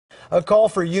A call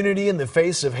for unity in the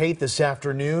face of hate this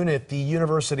afternoon at the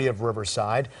University of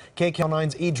Riverside. KCAL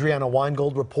 9's Adrianna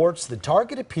Weingold reports the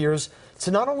target appears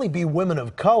to not only be women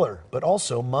of color, but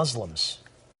also Muslims.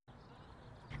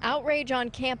 Outrage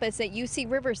on campus at UC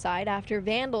Riverside after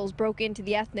vandals broke into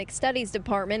the Ethnic Studies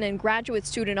Department and graduate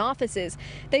student offices.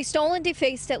 They stole and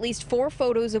defaced at least 4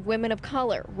 photos of women of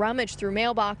color, rummaged through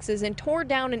mailboxes, and tore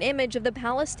down an image of the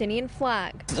Palestinian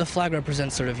flag. The flag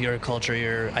represents sort of your culture,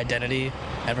 your identity,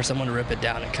 and for someone to rip it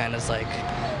down, it kind of is like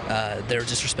they're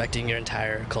disrespecting your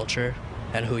entire culture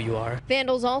and who you are.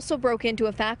 Vandals also broke into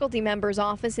a faculty member's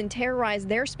office and terrorized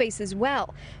their space as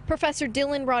well. Professor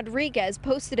Dylan Rodriguez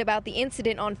posted about the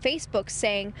incident on Facebook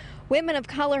saying, "Women of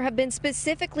color have been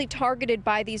specifically targeted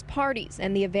by these parties,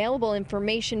 and the available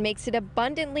information makes it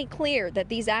abundantly clear that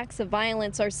these acts of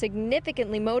violence are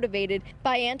significantly motivated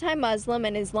by anti-Muslim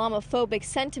and Islamophobic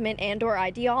sentiment and/or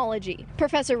ideology."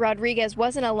 Professor Rodriguez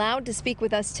wasn't allowed to speak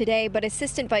with us today, but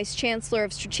Assistant Vice Chancellor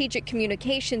of Strategic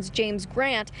Communications James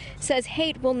Grant says hate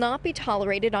will not be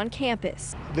tolerated on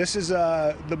campus. This is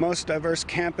the most diverse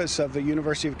campus of the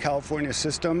University of California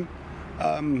system.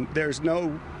 There's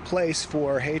no place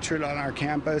for hatred on our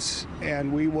campus,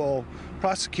 and we will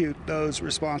prosecute those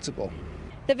responsible.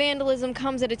 The vandalism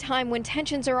comes at a time when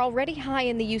tensions are already high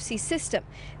in the UC system.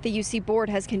 The UC board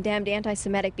has condemned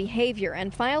anti-Semitic behavior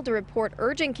and filed a report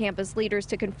urging campus leaders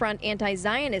to confront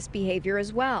anti-Zionist behavior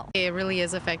as well. It really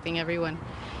is affecting everyone,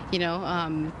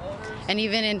 and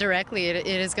even indirectly it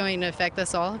is going to affect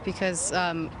us all because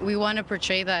we want to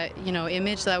portray that,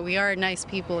 image that we are nice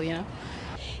people,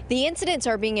 The incidents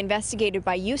are being investigated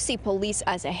by UC police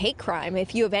as a hate crime.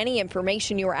 If you have any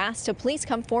information, you are asked to please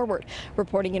come forward.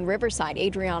 Reporting in Riverside,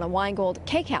 Adrianna Weingold,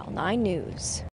 KCAL 9 News.